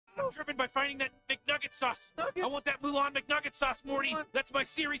driven by finding that McNugget sauce. I want that Mulan McNugget sauce, Morty. That's my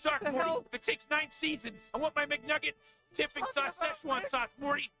series arc, Morty. If it takes 9 seasons, I want my McNugget dipping sauce, Szechuan sauce,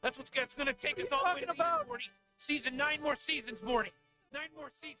 Morty. That's what's gonna take us all the way to the end, Morty. 9 more seasons, Morty. 9 more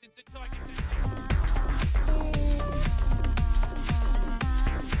seasons until I get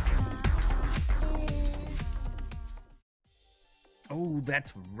Oh,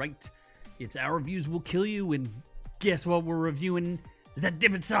 that's right. It's Our Reviews Will Kill You, and guess what we're reviewing? Is that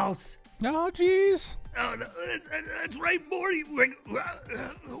dipping sauce? Oh, jeez. Oh, no, that's right, Morty. We're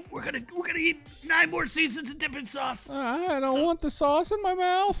gonna eat 9 more seasons of dipping sauce. I don't want the sauce in my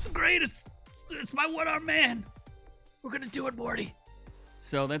mouth. It's the greatest. It's my one-arm man. We're gonna do it, Morty.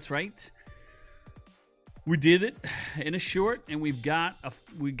 So that's right. We did it in a short, and we got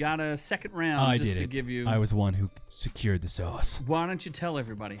a second round to give you. I was the one who secured the sauce. Why don't you tell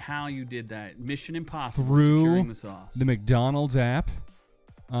everybody how you did that? Mission Impossible, Through securing the sauce. The McDonald's app.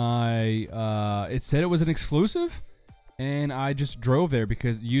 It said it was an exclusive, and I just drove there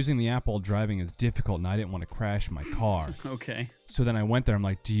because using the app while driving is difficult, and I didn't want to crash my car. Okay. So then I went there. I'm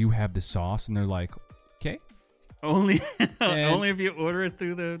like, "Do you have the sauce?" And they're like, "Okay." Only if you order it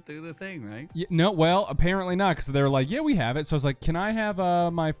through the thing, right? Yeah, no, well, apparently not, because they were like, "Yeah, we have it." So I was like, "Can I have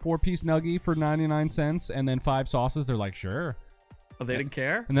my 4-piece nugget for 99 cents and then 5 sauces?" They're like, "Sure." Oh, they didn't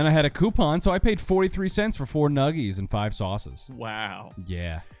care? And then I had a coupon, so I paid 43 cents for 4 nuggies and 5 sauces. Wow.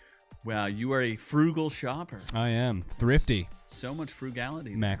 Yeah. Wow, you are a frugal shopper. I am. Thrifty. So much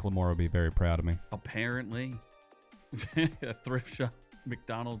frugality. Macklemore would be very proud of me. Apparently. A thrift shop,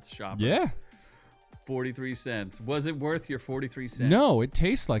 McDonald's shopper. Yeah. 43 cents. Was it worth your 43 cents? No, it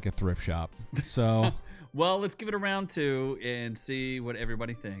tastes like a thrift shop. So. Well, let's give it a round 2 and see what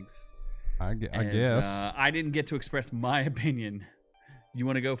everybody thinks. I guess. I didn't get to express my opinion. You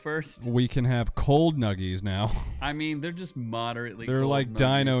want to go first? We can have cold nuggies now. I mean, they're just moderately They're cold like nuggies.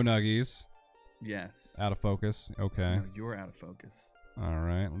 dino nuggies. Yes. Out of focus. Okay. No, you're out of focus. All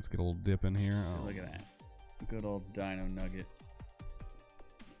right. Let's get a little dip in here. So look at that. Good old dino nugget.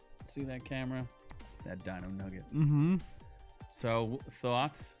 See that camera? That dino nugget. Mm-hmm. So,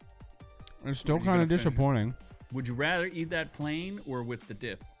 thoughts? It's still kind of disappointing. Would you rather eat that plain or with the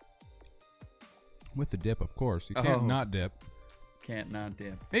dip? With the dip, of course. You can't not dip. Can't not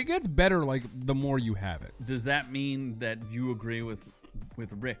dip. It gets better, like, the more you have it. Does that mean that you agree with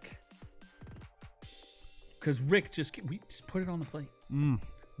Rick? Because Rick we just put it on the plate.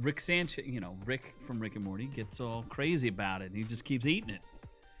 Rick Sanchez, Rick from Rick and Morty gets all crazy about it, and he just keeps eating it.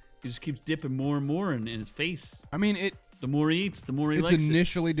 He just keeps dipping more and more in his face. I mean, the more he eats, the more he likes it. It's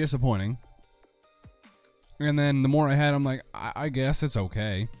initially disappointing. And then the more I had, I'm like, I guess it's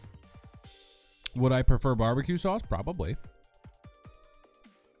okay. Would I prefer barbecue sauce? Probably.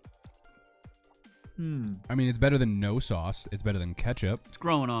 I mean, it's better than no sauce. It's better than ketchup. It's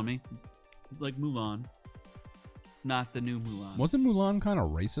growing on me. Like Mulan. Not the new Mulan. Wasn't Mulan kind of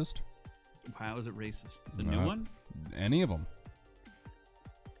racist? How is it racist? The new one? Any of them.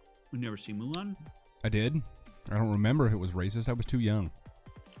 We never see Mulan? I did. I don't remember if it was racist. I was too young.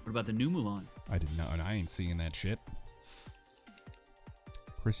 What about the new Mulan? I didn't know, and I ain't seeing that shit.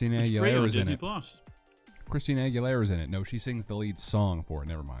 Christina Aguilera's in it. Plus. Christina Aguilera's in it. No, she sings the lead song for it.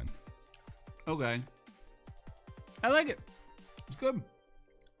 Never mind. Okay. I like it. It's good.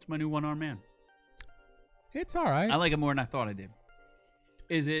 It's my new one-arm man. It's all right. I like it more than I thought I did.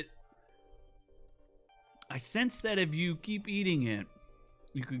 Is it... I sense that if you keep eating it,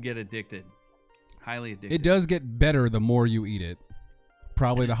 you could get addicted. Highly addicted. It does get better the more you eat it.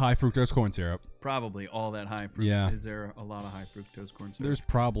 Probably the high fructose corn syrup. Probably all that high fructose. Yeah. Is there a lot of high fructose corn syrup? There's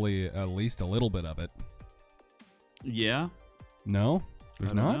probably at least a little bit of it. Yeah? No?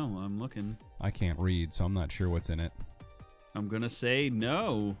 There's not? No, I'm looking. I can't read, so I'm not sure what's in it. I'm going to say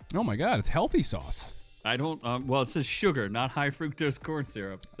no. Oh my god, it's healthy sauce. I don't... well, it says sugar, not high fructose corn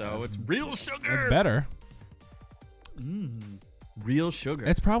syrup. So it's real sugar. It's better. Real sugar.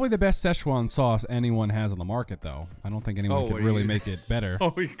 It's probably the best Szechuan sauce anyone has on the market, though. I don't think anyone could really make it better.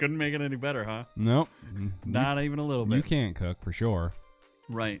 Oh, you couldn't make it any better, huh? Nope. Not even a little bit. You can't cook, for sure.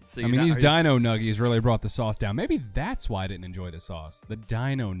 Right. So I mean, these dino nuggies really brought the sauce down. Maybe that's why I didn't enjoy the sauce. The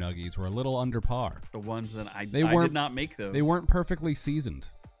dino nuggies were a little under par. The ones that I did not make those. They weren't perfectly seasoned.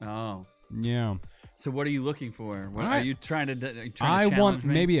 Oh. Yeah. So what are you looking for? What, are you trying to I want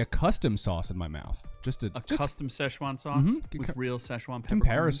me? Maybe a custom sauce in my mouth. Just custom Szechuan sauce with real Szechuan peppercorns?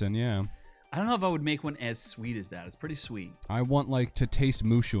 Comparison, yeah. I don't know if I would make one as sweet as that. It's pretty sweet. I want like to taste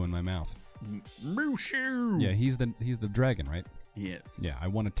Mushu in my mouth. Mushu. Yeah, he's the dragon, right? He is. Yeah, I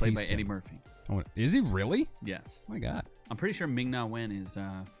want to Played taste by Eddie Murphy. Is he really? Yes. Oh my god. I'm pretty sure Ming-Na Wen is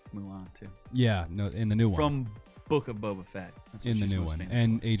Mulan too. Yeah, no, in the new one. From Book of Boba Fett. That's what in the she's new most one, famous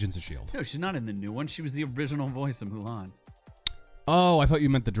and for. Agents of S.H.I.E.L.D. No, she's not in the new one. She was the original voice of Mulan. Oh, I thought you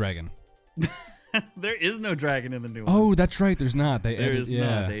meant the dragon. There is no dragon in the new one. Oh, that's right. There's not. They There edit, is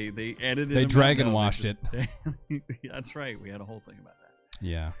yeah. not. They edited They him out. dragon No, washed just- That's right. We had a whole thing about that.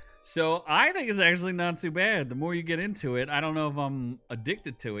 Yeah. So I think it's actually not too bad. The more you get into it, I don't know if I'm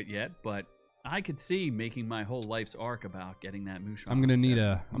addicted to it yet, but I could see making my whole life's arc about getting that Mushan. I'm gonna need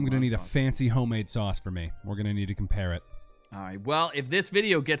a Mulan sauce. fancy homemade sauce for me. We're gonna need to compare it. All right. Well, if this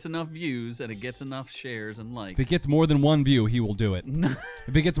video gets enough views and it gets enough shares and likes, If it gets more than 1 view, he will do it.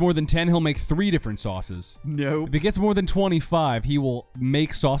 If it gets more than 10, he'll make 3 different sauces. nope. If it gets more than 25, he will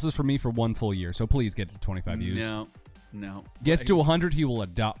make sauces for me for 1 full year. So please get to 25 views. No. Gets to 100, he will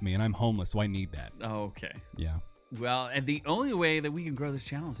adopt me, and I'm homeless, so I need that. Okay. Yeah. Well, and the only way that we can grow this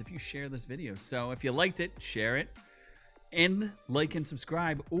channel is if you share this video. So if you liked it, share it. And like and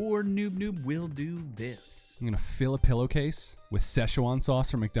subscribe, or Noob Noob will do this. I'm gonna fill a pillowcase with Szechuan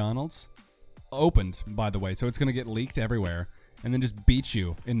sauce from McDonald's. Opened, by the way, so it's gonna get leaked everywhere. And then just beat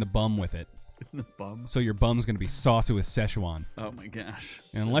you in the bum with it. In the bum. So your bum's gonna be saucy with Szechuan. Oh my gosh.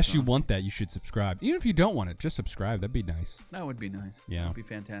 And So unless you saucy. want that, you should subscribe. Even if you don't want it, just subscribe. That'd be nice. That would be nice. Yeah. That would be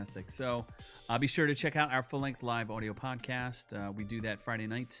fantastic. So be sure to check out our full-length live audio podcast. We do that Friday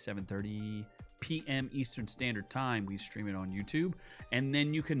night, 7:30 p.m. Eastern Standard Time. We stream it on YouTube. And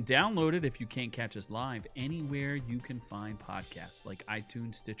then you can download it if you can't catch us live anywhere you can find podcasts like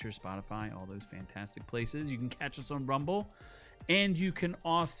iTunes, Stitcher, Spotify, all those fantastic places. You can catch us on Rumble. And you can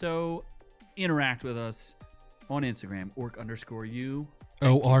also interact with us on Instagram, orc_u.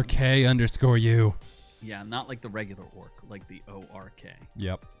 ORK_U. Yeah, not like the regular orc, like the ORK.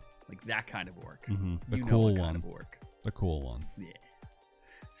 Yep. Like that kind of orc. The You know cool what one. kind of orc. The cool one. Yeah.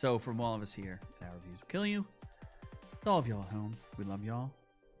 So from all of us here at Our Reviews Will Kill You, to all of y'all at home, we love y'all,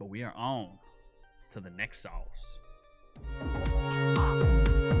 but we are on to the next sauce.